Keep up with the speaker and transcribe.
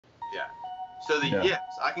So the Yeah.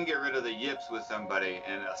 yips, I can get rid of the yips with somebody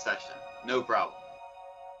in a session, no problem.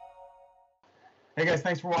 Hey guys,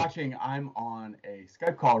 thanks for watching. I'm on a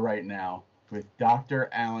Skype call right now with Dr.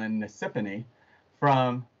 Alan Nasipany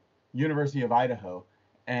from University of Idaho.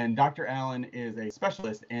 And Dr. Alan is a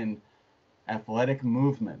specialist in athletic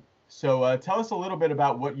movement. So tell us a little bit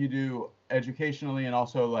about what you do educationally and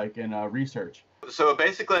also like in research. So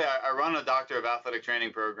basically, I run a doctor of athletic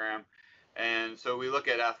training program. And so we look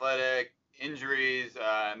at athletic injuries,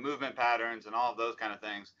 movement patterns, and all of those kind of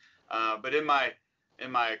things. But in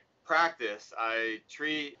my practice, I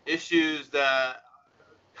treat issues that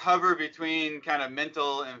hover between kind of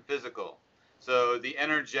mental and physical. So the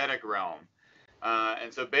energetic realm.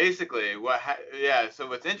 And so basically, so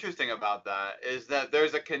what's interesting about that is that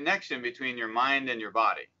there's a connection between your mind and your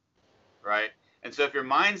body, right? And so if your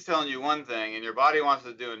mind's telling you one thing and your body wants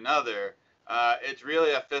to do another, it's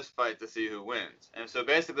really a fist fight to see who wins. And so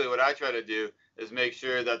basically, what I try to do is make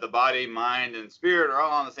sure that the body, mind, and spirit are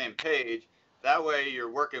all on the same page. That way,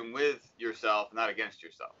 you're working with yourself, not against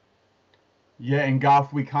yourself. Yeah, in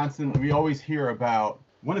golf, we always hear about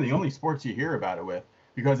one of the only sports you hear about it with,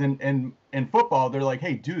 because in football they're like,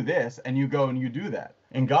 hey, do this, and you go and you do that.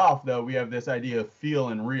 In golf, though, we have this idea of feel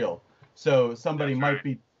and real. So somebody That's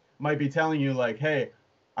right. might be telling you like, hey,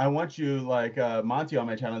 I want you, like Monty on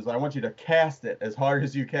my channel is, I want you to cast it as hard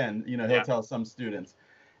as you can. You know, he'll Yeah. tell some students,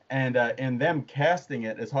 and them casting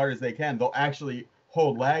it as hard as they can, they'll actually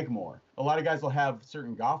hold lag more. A lot of guys will have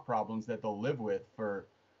certain golf problems that they'll live with for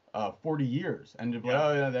 40 years, and they'll be like, Yeah.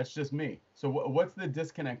 oh yeah, that's just me. So what's the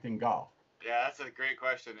disconnect in golf? Yeah, that's a great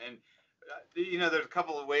question. And there's a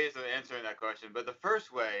couple of ways of answering that question. But the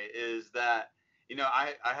first way is that,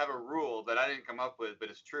 I have a rule that I didn't come up with, but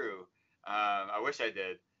it's true. I wish I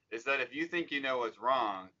did. Is that if you think you know what's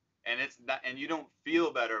wrong, and it's not, and you don't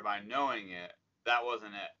feel better by knowing it, that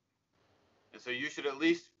wasn't it. And so you should at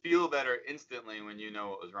least feel better instantly when you know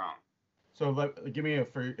what was wrong. So give me a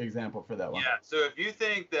for example for that one. Yeah. So if you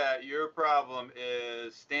think that your problem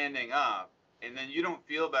is standing up and then you don't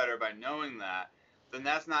feel better by knowing that, then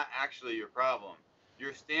that's not actually your problem.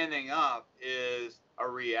 Your standing up is a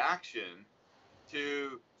reaction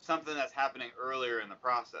to something that's happening earlier in the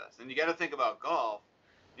process. And you got to think about golf.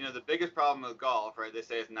 The biggest problem with golf, right? They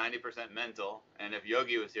say it's 90% mental. And if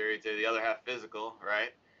Yogi was here, he'd say the other half physical, right?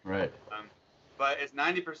 Right. But it's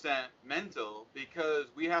 90% mental because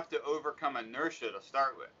we have to overcome inertia to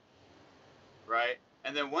start with, right?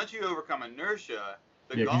 And then once you overcome inertia,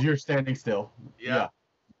 the Yeah, because golf, you're standing still. yeah. Yeah.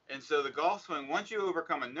 And so the golf swing, once you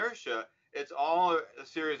overcome inertia, it's all a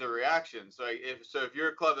series of reactions. So if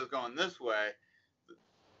your club is going this way,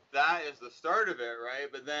 that is the start of it, right?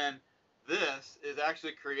 But then this is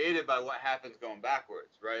actually created by what happens going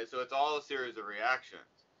backwards, right? So it's all a series of reactions.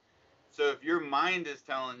 So if your mind is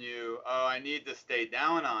telling you, oh, I need to stay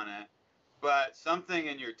down on it, but something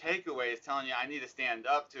in your takeaway is telling you, I need to stand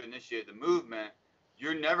up to initiate the movement,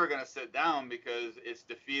 you're never going to sit down because it's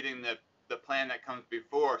defeating the plan that comes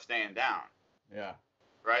before staying down. Yeah.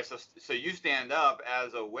 Right. So you stand up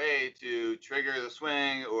as a way to trigger the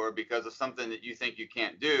swing or because of something that you think you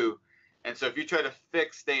can't do. And so if you try to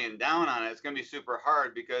fix staying down on it, it's going to be super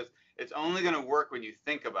hard because it's only going to work when you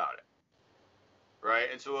think about it. Right.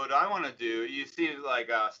 And so what I want to do, you see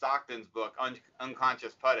like Stockton's book,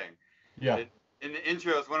 Unconscious Putting. Yeah. In the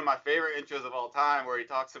intro, it's one of my favorite intros of all time where he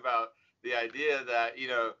talks about the idea that,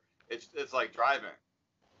 it's like driving.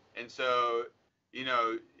 And so,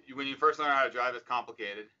 when you first learn how to drive, it's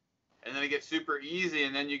complicated. And then it gets super easy.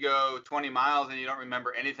 And then you go 20 miles and you don't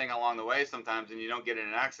remember anything along the way sometimes and you don't get in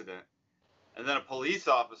an accident. And then a police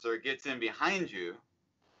officer gets in behind you.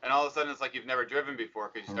 And all of a sudden, it's like you've never driven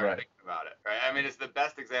before because you start Right. thinking about it. Right. I mean, it's the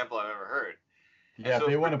best example I've ever heard. And Yeah, if so,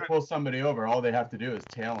 they want to pull somebody over, all they have to do is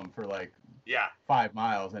tail them for like yeah, 5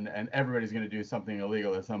 miles, and everybody's going to do something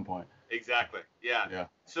illegal at some point. exactly. Yeah. Yeah.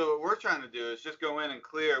 So what we're trying to do is just go in and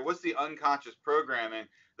clear what's the unconscious programming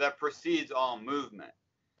that precedes all movement.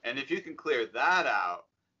 And if you can clear that out,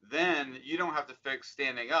 then you don't have to fix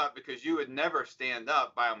standing up because you would never stand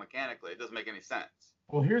up biomechanically. It doesn't make any sense.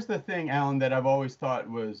 Well, here's the thing, Alan, that I've always thought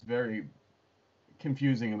was very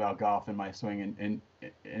confusing about golf and my swing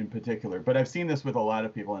in particular. But I've seen this with a lot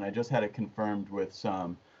of people, and I just had it confirmed with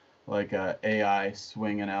some like AI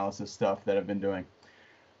swing analysis stuff that I've been doing.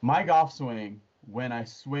 My golf swing, when I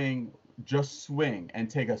swing, just swing and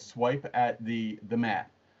take a swipe at the mat,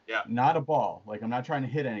 Yeah. not a ball, like I'm not trying to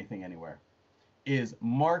hit anything anywhere, is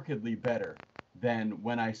markedly better than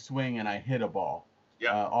when I swing and I hit a ball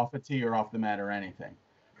Yeah. off a tee or off the mat or anything.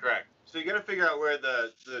 Correct. So you got to figure out where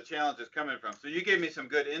the challenge is coming from. So you gave me some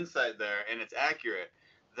good insight there, and it's accurate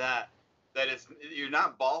that you're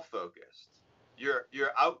not ball focused.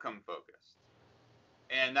 you're outcome focused,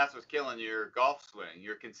 and that's what's killing your golf swing.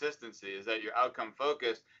 Your consistency is that you're outcome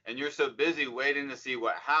focused, and you're so busy waiting to see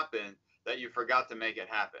what happened that you forgot to make it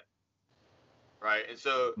happen, right? And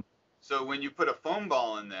so when you put a foam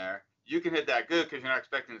ball in there, you can hit that good because you're not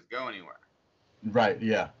expecting it to go anywhere. Right.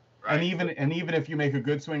 Yeah. Right. And even if you make a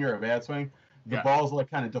good swing or a bad swing, the balls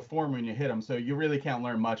like kind of deform when you hit them, so you really can't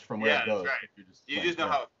learn much from where it goes. That's right. You just know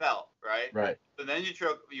how it felt, right? Right. So then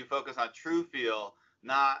you focus on true feel,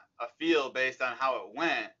 not a feel based on how it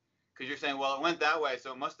went, because you're saying, well, it went that way,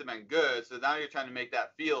 so it must have been good. So now you're trying to make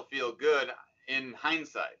that feel good in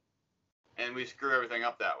hindsight, and we screw everything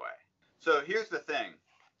up that way. So here's the thing: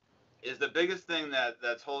 is the biggest thing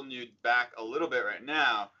that's holding you back a little bit right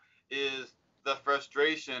now is the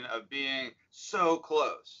frustration of being so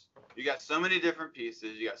close. You got so many different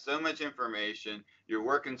pieces, you got so much information, you're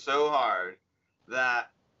working so hard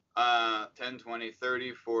that 10, 20,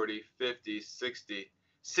 30, 40, 50,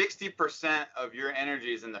 60% of your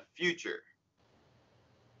energy is in the future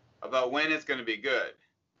about when it's going to be good.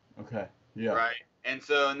 Okay. Yeah. Right? And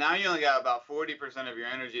so now you only got about 40% of your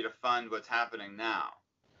energy to fund what's happening now.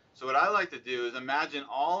 So what I like to do is imagine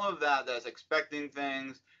all of that's expecting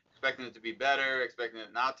things, expecting it to be better, expecting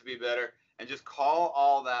it not to be better, and just call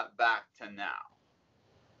all that back to now.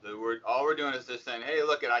 All we're doing is just saying, hey,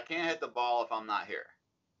 look, I can't hit the ball if I'm not here.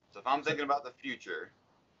 So if I'm thinking about the future,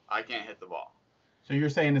 I can't hit the ball. So you're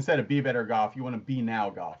saying instead of be better golf, you want to be now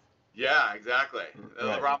golf. Yeah, exactly.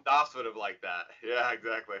 Right. Ram Dass would have liked that. Yeah,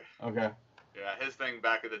 exactly. Okay. Yeah, his thing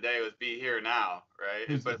back in the day was be here now, right?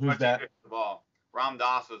 Who's but that? The ball. Ram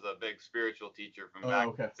Dass was a big spiritual teacher from back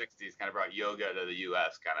in the 60s, kind of brought yoga to the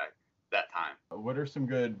U.S. kind of that time. What are some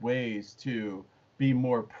good ways to be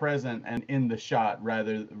more present and in the shot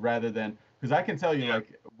rather than, because I can tell you,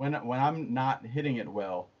 like when I'm not hitting it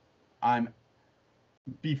well,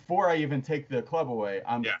 before I even take the club away,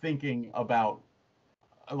 I'm thinking about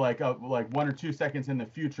like 1 or 2 seconds in the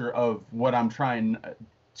future of what I'm trying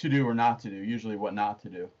to do or not to do. Usually, what not to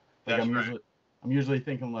do. Like I'm usually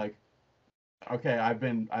thinking like, okay, I've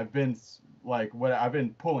been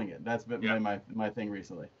pulling it. That's been my thing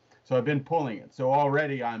recently. So I've been pulling it. So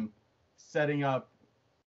already I'm setting up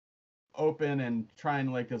open and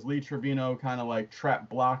trying like this Lee Trevino kind of like trap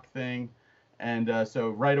block thing. And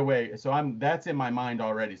so right away, that's in my mind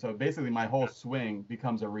already. So basically my whole swing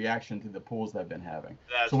becomes a reaction to the pulls that I've been having.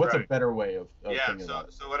 So what's a better way of thinking about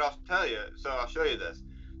it? So what I'll tell you, I'll show you this.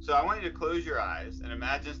 So I want you to close your eyes and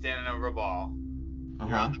imagine standing over a ball.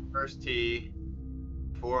 You're on the first tee,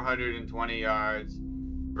 420 yards,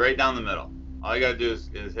 right down the middle. All you got to do is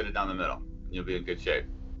hit it down the middle, and you'll be in good shape.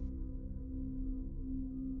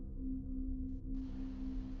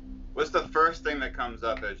 What's the first thing that comes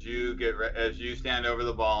up as you stand over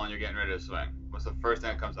the ball and you're getting ready to swing? What's the first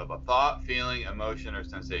thing that comes up? A thought, feeling, emotion, or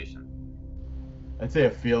sensation? I'd say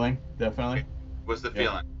a feeling, definitely. Okay. What's the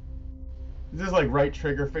feeling? This is like right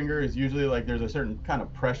trigger finger is usually like there's a certain kind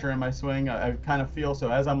of pressure in my swing. I kind of feel,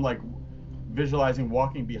 so as I'm like visualizing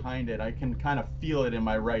walking behind it, I can kind of feel it in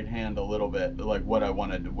my right hand a little bit, like what I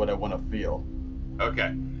want to feel.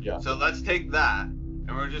 Okay. Yeah. So let's take that, and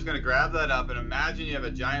we're just going to grab that up and imagine you have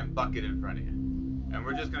a giant bucket in front of you, and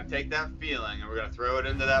we're just going to take that feeling and we're going to throw it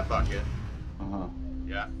into that bucket.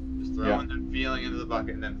 Yeah. Just throwing that feeling into the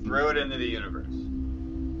bucket and then throw it into the universe.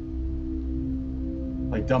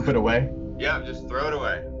 Like dump it away? Yeah, just throw it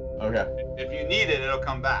away. Okay. If you need it, it'll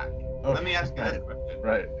come back. Okay. Let me ask you this question.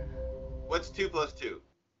 Right. What's 2 plus 2?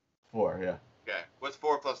 4, yeah. Okay. What's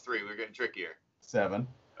 4 plus 3? We're getting trickier. 7.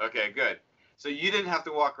 Okay, good. So you didn't have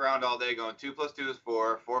to walk around all day going 2 plus 2 is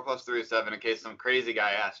 4, 4 plus 3 is 7 in case some crazy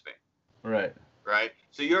guy asked me. Right. Right?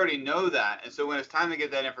 So you already know that. And so when it's time to get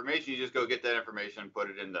that information, you just go get that information and put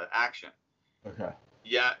it into action. Okay.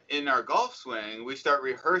 Yeah, in our golf swing, we start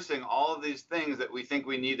rehearsing all of these things that we think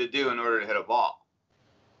we need to do in order to hit a ball.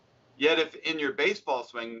 Yet if in your baseball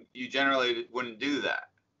swing, you generally wouldn't do that.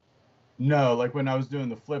 No, like when I was doing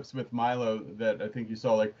the flips with Milo that I think you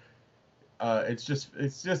saw, like it's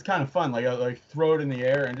just kind of fun. Like I throw it in the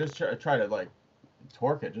air and just try to like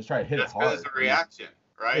torque it, just try to hit it hard. It's a reaction,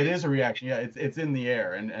 right? It is a reaction. Yeah, it's in the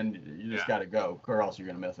air and you just got to go, or else you're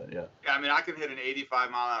gonna miss it. Yeah. Yeah, I mean I can hit an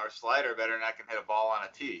 85-mile-an-hour slider better than I can hit a ball on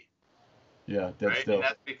a tee. Yeah, dead still. And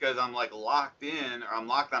that's because I'm like locked in, or I'm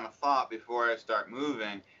locked on a thought before I start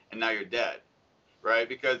moving, and now you're dead, right?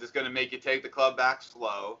 Because it's gonna make you take the club back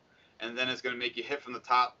slow. And then it's going to make you hit from the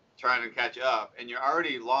top trying to catch up. And you're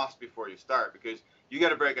already lost before you start because you got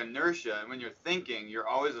to break inertia. And when you're thinking, you're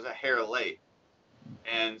always a hair late.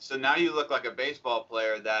 And so now you look like a baseball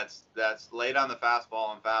player that's late on the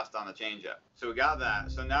fastball and fast on the changeup. So we got that.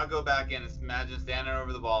 So now go back in and imagine standing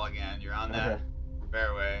over the ball again. You're down that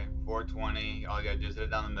fairway, 420. All you gotta do is hit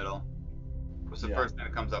it down the middle. What's the first thing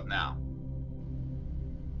that comes up now?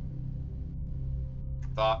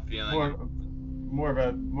 Thought, feeling. More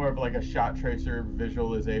of like a shot tracer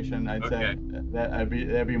visualization. I'd say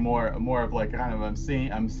that'd be more of like kind of I'm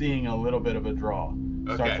seeing a little bit of a draw.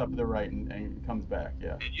 Starts up to the right and comes back.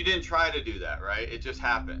 Yeah. And you didn't try to do that, right? It just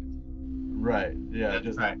happened. Right. Yeah. It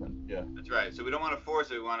just happened. Yeah. That's right. So we don't want to force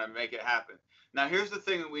it. We want to make it happen. Now here's the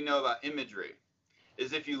thing that we know about imagery,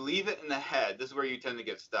 is if you leave it in the head, this is where you tend to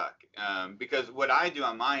get stuck. Because what I do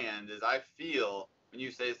on my end is I feel when you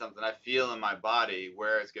say something, I feel in my body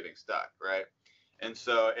where it's getting stuck, right? And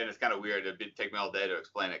so, and it's kind of weird. It'd take me all day to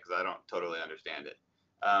explain it because I don't totally understand it.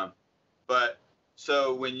 But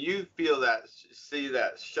so when you see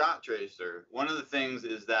that shot tracer, one of the things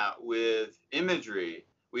is that with imagery,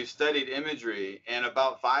 we've studied imagery, and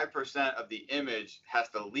about 5% of the image has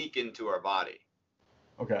to leak into our body.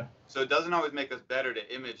 Okay. So it doesn't always make us better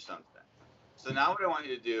to image something. So now what I want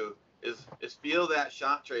you to do is feel that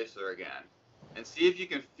shot tracer again and see if you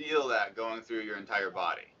can feel that going through your entire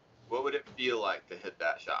body. What would it feel like to hit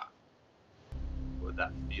that shot? What would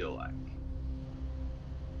that feel like?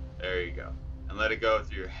 There you go. And let it go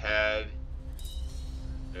through your head.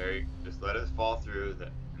 Just let it fall through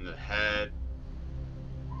in the head,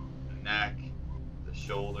 the neck, the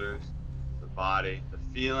shoulders, the body, the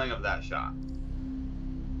feeling of that shot.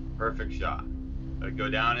 Perfect shot. Let it go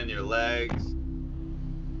down in your legs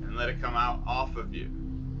and let it come out off of you.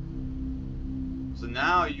 So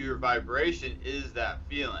now your vibration is that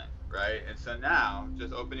feeling, right? And so now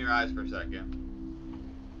just open your eyes for a second.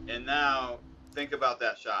 And now think about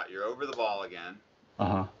that shot. You're over the ball again.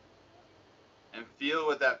 Uh-huh. And feel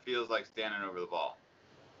what that feels like standing over the ball.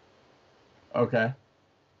 Okay.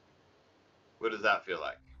 What does that feel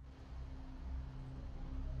like?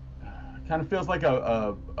 Kind of feels like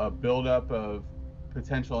a buildup of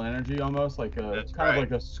potential energy, almost like of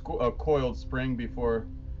like a coiled spring before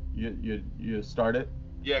you start it.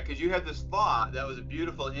 Yeah, because you had this thought that was a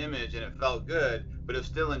beautiful image and it felt good, but it was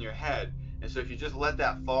still in your head. And so if you just let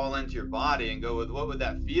that fall into your body and go with what would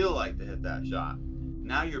that feel like to hit that shot,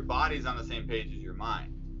 now your body's on the same page as your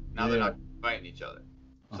mind. Now they're not fighting each other.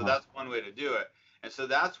 So that's one way to do it. And so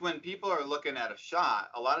that's when people are looking at a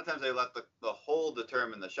shot, a lot of times they let the hole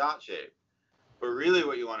determine the shot shape. But really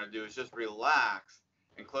what you want to do is just relax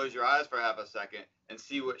and close your eyes for half a second and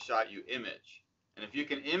see what shot you image. And if you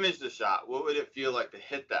can image the shot, what would it feel like to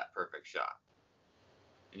hit that perfect shot?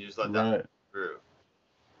 And you just let that through.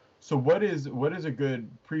 So what is a good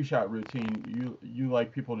pre-shot routine you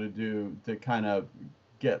like people to do to kind of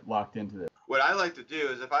get locked into this? What I like to do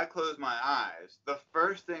is if I close my eyes, the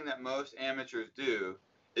first thing that most amateurs do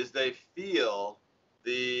is they feel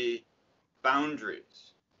the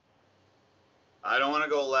boundaries. I don't want to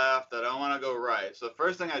go left. I don't want to go right. So the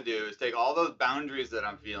first thing I do is take all those boundaries that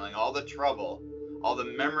I'm feeling, all the trouble, all the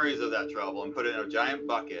memories of that trouble, and put it in a giant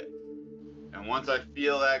bucket. And once I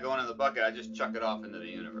feel that going in the bucket, I just chuck it off into the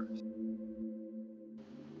universe.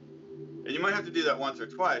 And you might have to do that once or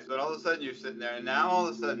twice, but all of a sudden you're sitting there, and now all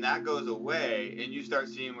of a sudden that goes away, and you start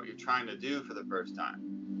seeing what you're trying to do for the first time.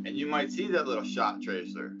 And you might see that little shot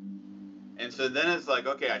tracer. And so then it's like,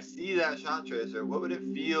 okay, I see that shot tracer. What would it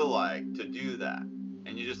feel like to do that?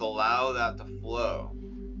 And you just allow that to flow.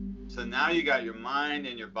 So now you got your mind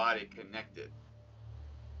and your body connected.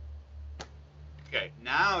 Okay,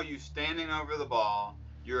 now you're standing over the ball.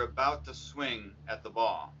 You're about to swing at the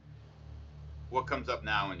ball. What comes up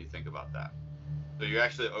now when you think about that? So you're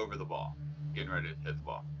actually over the ball, getting ready to hit the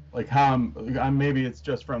ball. Like how I'm maybe it's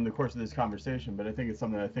just from the course of this conversation, but I think it's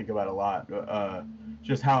something I think about a lot.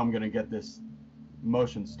 Just how I'm going to get this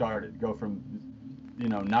motion started, go from,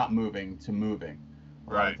 not moving to moving.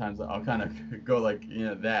 A lot of times I'll kind of go like,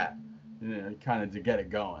 that, kind of to get it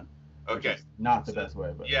going. Okay. Not the best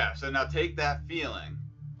way, but. Yeah, so now take that feeling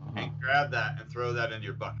and grab that and throw that into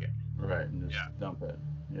your bucket. Right, and just dump it.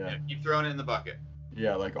 Yeah. Keep throwing it in the bucket.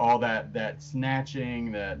 Yeah, like all that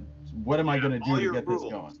snatching, that what am I going to do to get this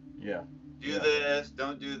going? Yeah. Do this,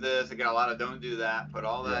 don't do this. I got a lot of don't do that. Put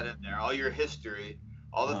all that in there. All your history,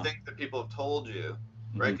 all the things that people have told you,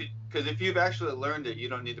 right? Because if you've actually learned it, you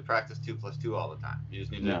don't need to practice 2 + 2 all the time. You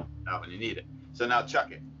just need to know out when you need it. So now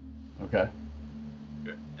chuck it. Okay.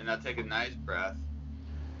 Good. And now take a nice breath.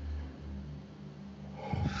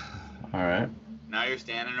 All right. Now you're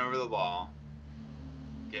standing over the ball,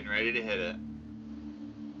 getting ready to hit it.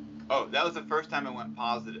 Oh, that was the first time it went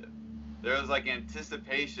positive. There was like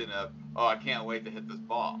anticipation of, oh, I can't wait to hit this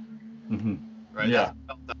ball. Right? Yeah.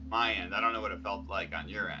 That's what felt on my end. I don't know what it felt like on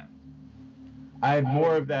your end. I have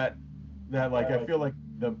more of that like I feel like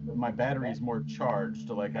my battery is more charged.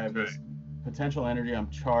 Like I have potential energy. I'm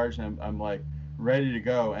charged. I'm like ready to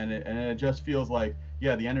go, and it just feels like,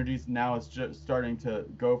 yeah, the energy's now is just starting to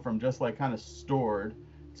go from just like kind of stored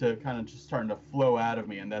to kind of just starting to flow out of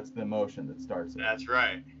me, and that's the emotion that starts it. That's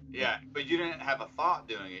right. Yeah, but you didn't have a thought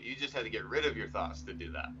doing it. You just had to get rid of your thoughts to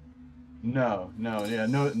do that. No, no, yeah,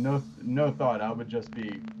 no thought. I would just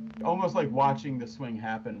be almost like watching the swing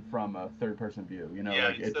happen from a third person view, Yeah,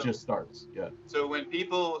 like it just starts. Yeah. so when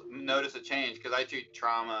people notice a change, because I treat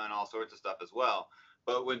trauma and all sorts of stuff as well,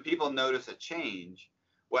 but when people notice a change,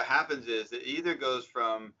 what happens is it either goes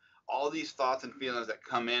from all these thoughts and feelings that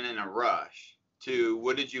come in a rush to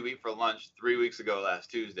what did you eat for lunch 3 weeks ago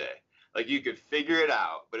last Tuesday? Like you could figure it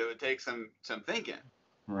out, but it would take some thinking.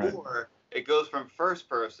 Right. Or it goes from first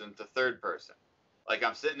person to third person. Like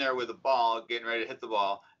I'm sitting there with a ball, getting ready to hit the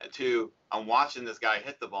ball, and to I'm watching this guy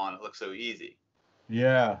hit the ball and it looks so easy,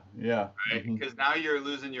 Yeah, yeah. right? Because now you're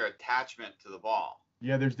losing your attachment to the ball.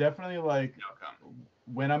 Yeah, there's definitely like Outcome.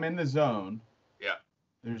 when I'm in the zone, Yeah,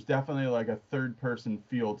 there's definitely like a third person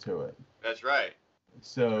feel to it. that's right.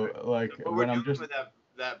 So like So what we're when I'm doing just with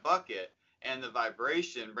that bucket and the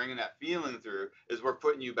vibration, bringing that feeling through, is we're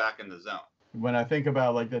putting you back in the zone. when I think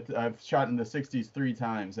about like that, I've shot in the 60s 3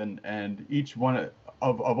 times, and each one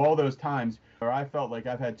of all those times where I felt like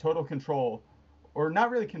I've had total control, or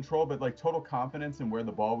not really control, but like total confidence in where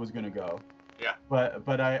the ball was going to go. Yeah.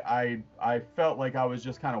 But I felt like I was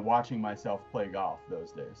just kind of watching myself play golf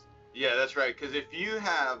those days. Yeah, that's right. Because if you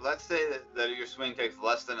have, let's say that your swing takes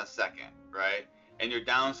less than a second, right? And your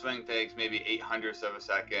downswing takes maybe 800ths of a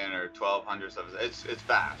second or 1200ths of a second. It's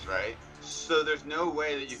fast, right? So there's no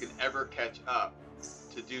way that you can ever catch up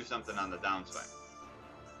to do something on the downswing.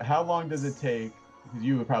 How long does it take, because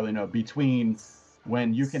you would probably know, between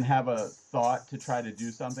when you can have a thought to try to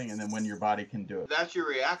do something and then when your body can do it? That's your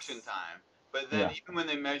reaction time. But then Yeah. even when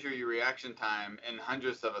they measure your reaction time in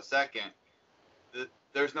hundredths of a second,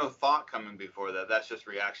 there's no thought coming before that. That's just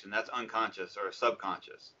reaction. That's unconscious or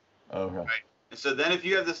subconscious. Okay. Right? And so then if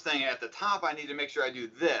you have this thing at the top, I need to make sure I do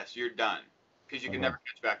this, you're done. Because you can never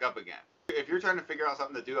catch back up again. If you're trying to figure out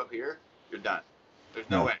something to do up here, you're done. There's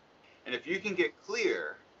no way. And if you can get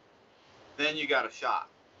clear, then you got a shot.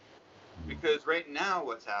 Because right now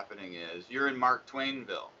what's happening is you're in Mark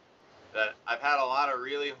Twainville. That I've had a lot of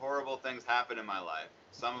really horrible things happen in my life,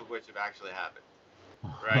 some of which have actually happened.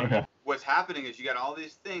 Right? Okay. What's happening is you got all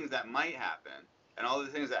these things that might happen and all the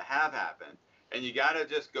things that have happened, and you got to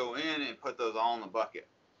just go in and put those all in the bucket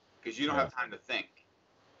because you don't have time to think.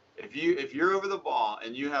 If you're over the ball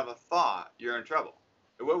and you have a thought, you're in trouble.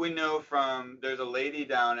 What we know from, there's a lady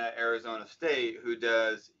down at Arizona State who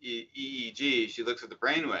does EEG. She looks at the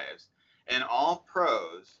brain waves, and all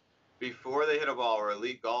pros, before they hit a ball, or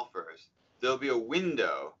elite golfers, there'll be a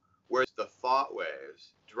window where the thought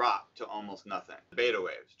waves drop to almost nothing. The beta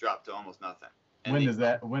waves drop to almost nothing. And when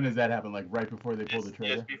does that happen? Like right before they pull the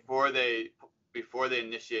trigger? It's before they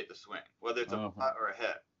initiate the swing, whether it's a putt or a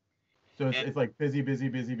hit. So it's like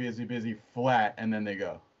busy, flat, and then they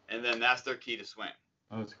go. And then that's their key to swing.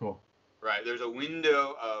 Oh, that's cool. Right. There's a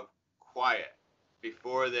window of quiet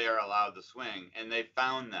before they are allowed to swing, and they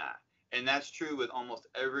found that. And that's true with almost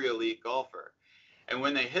every elite golfer. And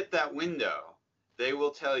when they hit that window, they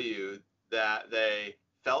will tell you that they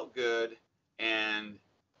felt good and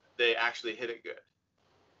they actually hit it good.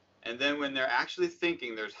 And then when they're actually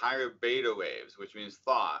thinking, there's higher beta waves, which means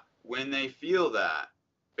thought. When they feel that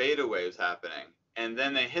beta waves happening, and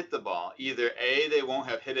then they hit the ball, either A, they won't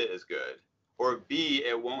have hit it as good, or B,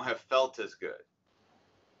 it won't have felt as good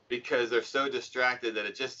because they're so distracted that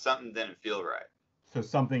it just something didn't feel right. So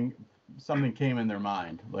something came in their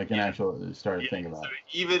mind, like an actual started thinking about. So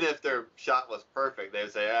even if their shot was perfect, they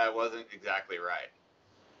would say, it wasn't exactly right.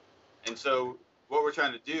 And so what we're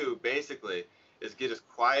trying to do basically is get as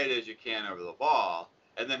quiet as you can over the ball,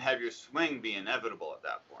 and then have your swing be inevitable at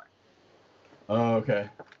that point. Oh, okay.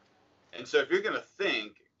 And so if you're going to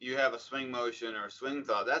think you have a swing motion or a swing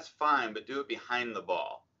thought, that's fine, but do it behind the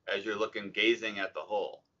ball as you're gazing at the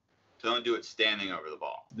hole. So don't do it standing over the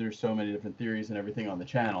ball. There's so many different theories and everything on the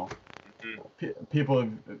channel. Mm-hmm. People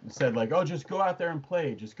have said like, oh, just go out there and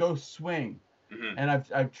play, just go swing. Mm-hmm. And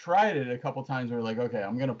I've tried it a couple times where like, okay,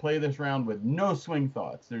 I'm gonna play this round with no swing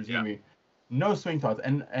thoughts. There's gonna be no swing thoughts,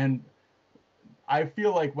 and I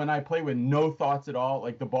feel like when I play with no thoughts at all,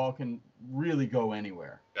 like the ball can really go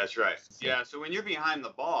anywhere. That's right. Yeah. So when you're behind the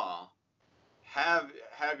ball, have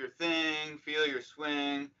your thing, feel your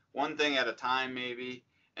swing, one thing at a time maybe,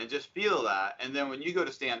 and just feel that. And then when you go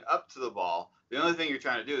to stand up to the ball, the only thing you're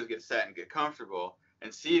trying to do is get set and get comfortable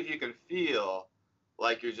and see if you can feel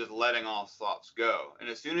like you're just letting all thoughts go. And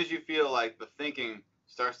as soon as you feel like the thinking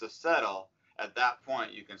starts to settle, at that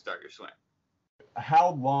point you can start your swing.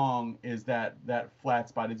 how long is that flat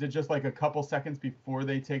spot? Is it just like a couple seconds before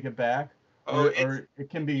they take it back, Oh, or it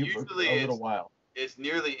can be usually a little while? it's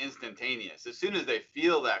nearly instantaneous. As soon as they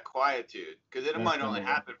feel that quietude, because it That's might when only they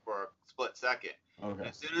go. happen for a split second. And Okay.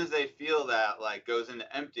 as soon as they feel that like goes into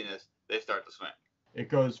emptiness, they start to swing. It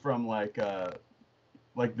goes from like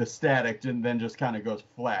the static and then just kind of goes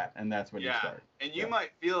flat, and that's when you Yeah. start. And you Yeah.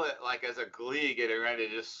 might feel it like as a glee getting ready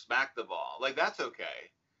to just smack the ball. Like that's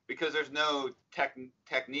okay because there's no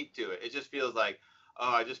technique to it. It just feels like, oh,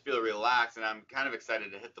 I just feel relaxed and I'm kind of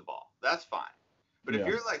excited to hit the ball. That's fine. But if Yeah.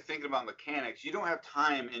 you're like thinking about mechanics, you don't have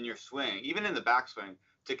time in your swing, even in the backswing,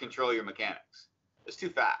 to control your mechanics. It's too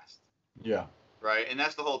fast, Yeah. right? And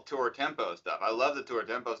that's the whole tour tempo stuff. I love the tour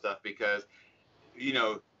tempo stuff because, you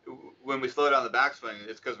know, when we slow down the backswing,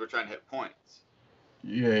 it's because we're trying to hit points.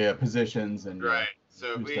 Yeah. Yeah. Positions and yeah, Right.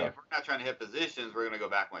 So do if stuff. we're not trying to hit positions, we're going to go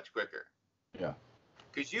back much quicker. Yeah.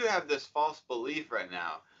 Because you have this false belief right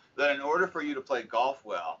now that in order for you to play golf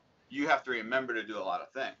well, you have to remember to do a lot of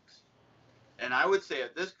things. And I would say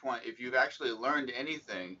at this point, if you've actually learned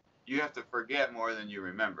anything, you have to forget more than you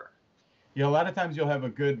remember. Yeah. A lot of times I'll have a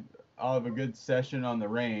good session on the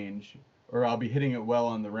range, or I'll be hitting it well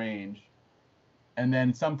on the range, and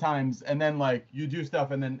then sometimes and then like you do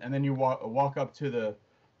stuff and then you walk up to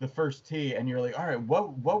the first tee and you're like, all right,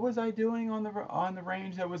 what was I doing on the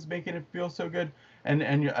range that was making it feel so good? And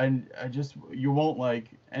I just you won't like,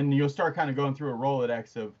 and you'll start kind of going through a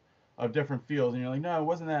Rolodex of different feels, and you're like, no, it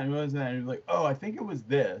wasn't that, it wasn't that. And you're like, oh, I think it was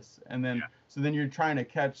this, and then so then you're trying to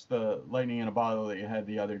catch the lightning in a bottle that you had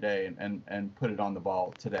the other day and put it on the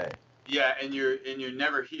ball today. Yeah, and you're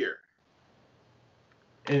never here.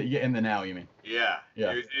 Yeah, in the now, you mean? Yeah,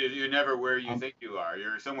 Yeah. you're never where you Um, think you are.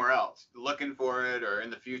 You're somewhere else, looking for it, or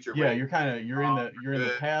in the future Yeah, waiting. you're kind of Oh, you're in the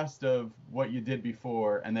good. past of what you did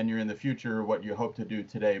before, and then you're in the future what you hope to do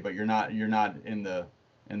today, but you're not in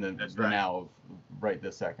That's the right. now of right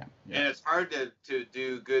this second. Yeah. And it's hard to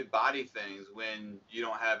do good body things when you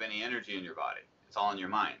don't have any energy in your body. It's all in your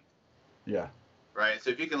mind, Yeah. right?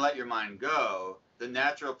 So if you can let your mind go, the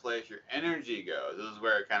natural place your energy goes, this is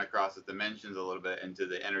where it kind of crosses dimensions a little bit into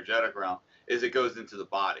the energetic realm, is it goes into the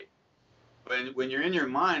body. When you're in your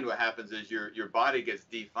mind, what happens is your body gets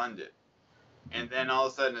defunded. And then all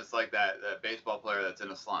of a sudden it's like that baseball player that's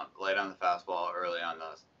in a slump, late on the fastball, early on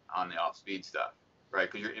the off speed stuff, right?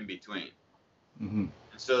 Because you're in between. Mm-hmm.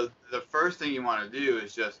 And so the first thing you want to do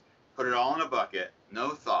is just put it all in a bucket,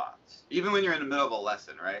 no thoughts. Even when you're in the middle of a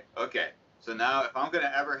lesson, right? Okay, so now if I'm going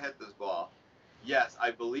to ever hit this ball, yes, I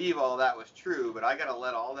believe all that was true, but I got to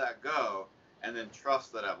let all that go and then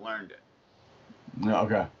trust that I've learned it. Yeah,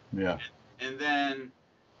 okay. Yeah.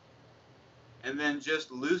 And then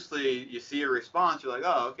just loosely you see a response, you're like,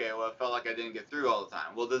 oh, okay, well, it felt like I didn't get through all the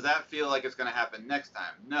time. Well, does that feel like it's going to happen next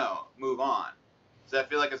time? No, move on. Does that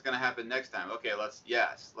feel like it's going to happen next time? Okay, let's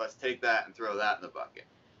take that and throw that in the bucket.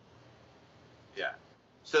 Yeah.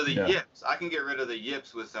 So the Yeah. yips, I can get rid of the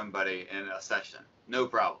yips with somebody in a session, no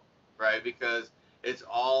problem, right? Because it's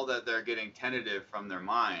all that they're getting tentative from their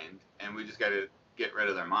mind, and we just got to get rid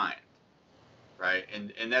of their mind, right?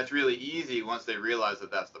 And that's really easy once they realize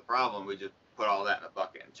that that's the problem. We just put all that in a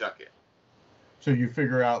bucket and chuck it. So you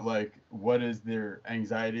figure out like what is their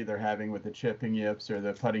anxiety they're having with the chipping yips or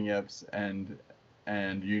the putting yips, and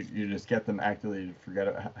you just get them actively to forget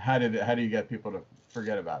it. How do you get people to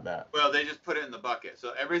forget about that? Well, they just put it in the bucket.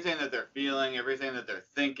 So everything that they're feeling, everything that they're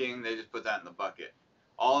thinking, they just put that in the bucket.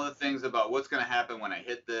 All the things about what's going to happen when I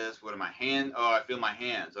hit this, what are my hands? Oh, I feel my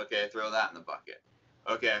hands. Okay, throw that in the bucket.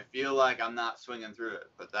 Okay, I feel like I'm not swinging through it.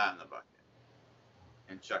 Put that in the bucket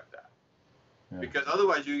and chuck that. Yeah. Because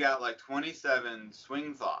otherwise, you got like 27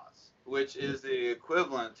 swing thoughts, which is the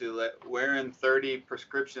equivalent to wearing 30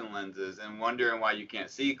 prescription lenses and wondering why you can't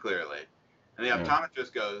see clearly. And the Yeah.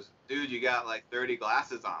 optometrist goes, dude, you got like 30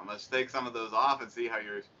 glasses on. Let's take some of those off and see how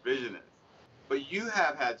your vision is. But you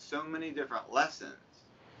have had so many different lessons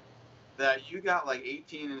that you got like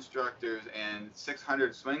 18 instructors and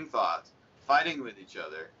 600 swing thoughts fighting with each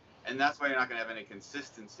other. And that's why you're not going to have any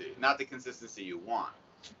consistency, not the consistency you want.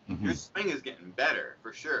 Mm-hmm. Your swing is getting better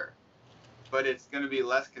for sure, but it's going to be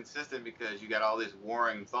less consistent because you got all these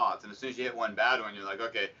warring thoughts. And as soon as you hit one bad one, you're like,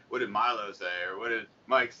 okay, what did Milo say, or what did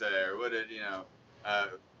Mike say, or what did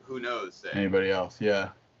who knows say? Anybody else? Yeah.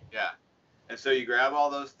 Yeah. And so you grab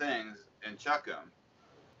all those things and chuck them,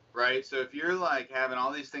 right? So if you're like having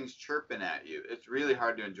all these things chirping at you, it's really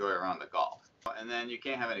hard to enjoy around the golf, and then you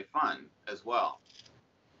can't have any fun as well.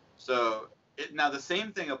 So now the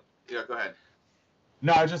same thing. Yeah, go ahead.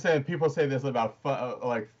 No, I just saying people say this about fun,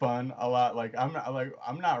 like fun a lot.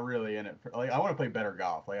 I'm not really in it for, like I want to play better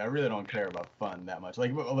golf. Like I really don't care about fun that much.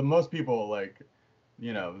 Like most people like, I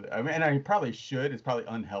mean, and I probably should. It's probably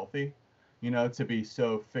unhealthy, to be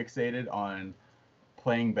so fixated on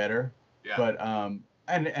playing better. Yeah. But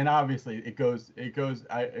and obviously it goes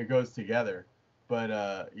together.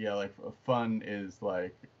 But yeah, like fun is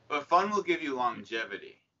like, But fun will give you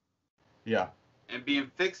longevity. yeah, And being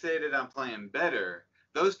fixated on playing better,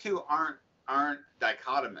 those two aren't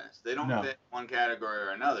dichotomous. They don't no, fit one category or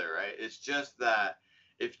another, right? It's just that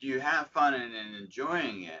if you have fun and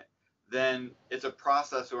enjoying it, then it's a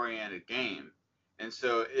process oriented game. And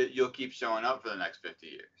so you'll keep showing up for the next 50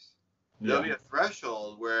 years. There'll yeah, be a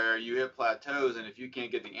threshold where you hit plateaus, and if you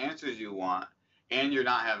can't get the answers you want and you're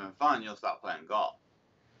not having fun, you'll stop playing golf.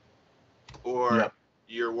 Or yep.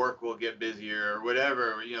 your work will get busier or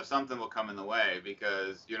whatever, something will come in the way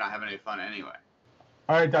because you're not having any fun anyway.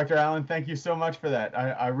 All right, Dr. Allen, thank you so much for that.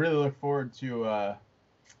 I really look forward to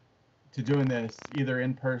doing this either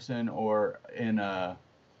in person or in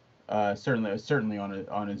certainly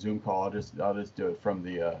on a Zoom call. I'll just do it from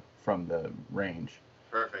the range.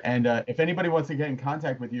 Perfect. And if anybody wants to get in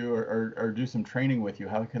contact with you or do some training with you,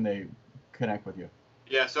 how can they connect with you?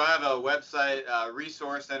 Yeah, so I have a website,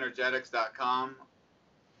 resourceenergetics.com,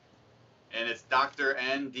 and it's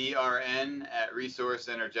drn at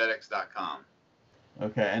resourceenergetics.com.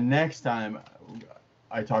 Okay, and next time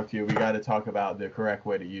I talk to you, we got to talk about the correct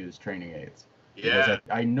way to use training aids. Yeah. Because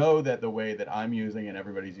I know that the way that I'm using and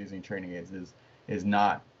everybody's using training aids is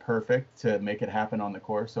not perfect to make it happen on the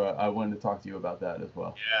course. So I wanted to talk to you about that as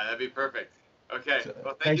well. Yeah, that'd be perfect. Okay. So,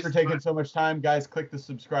 Well, thank thanks you for so taking much. so much time, guys. Click the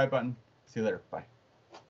subscribe button. See you later. Bye.